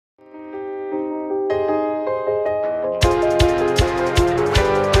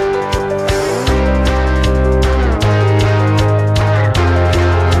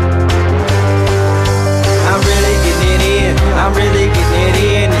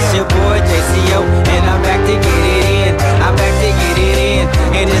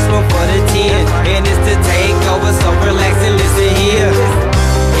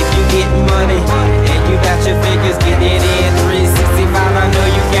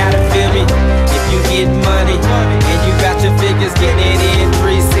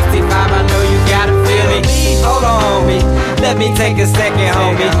me take a second,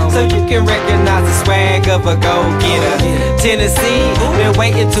 homie, so you can recognize the swag of a go-getter. Tennessee, been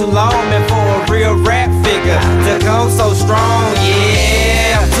waiting too long, man, for a real rap figure to come so strong,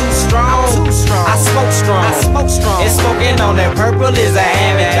 yeah. Too strong, I smoke strong, and smoking on that purple is a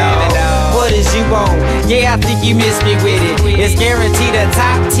habit, dog. What is you on? Yeah, I think you missed me with it. It's guaranteed a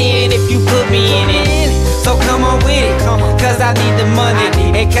top 10 if you put me in it. So come on with it, cause I need the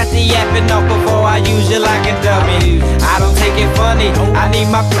money. And cut the yapping off before I use you like a dummy. I don't take it funny, I need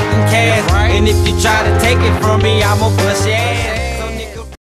my fucking cash. And if you try to take it from me, I'ma bust your ass.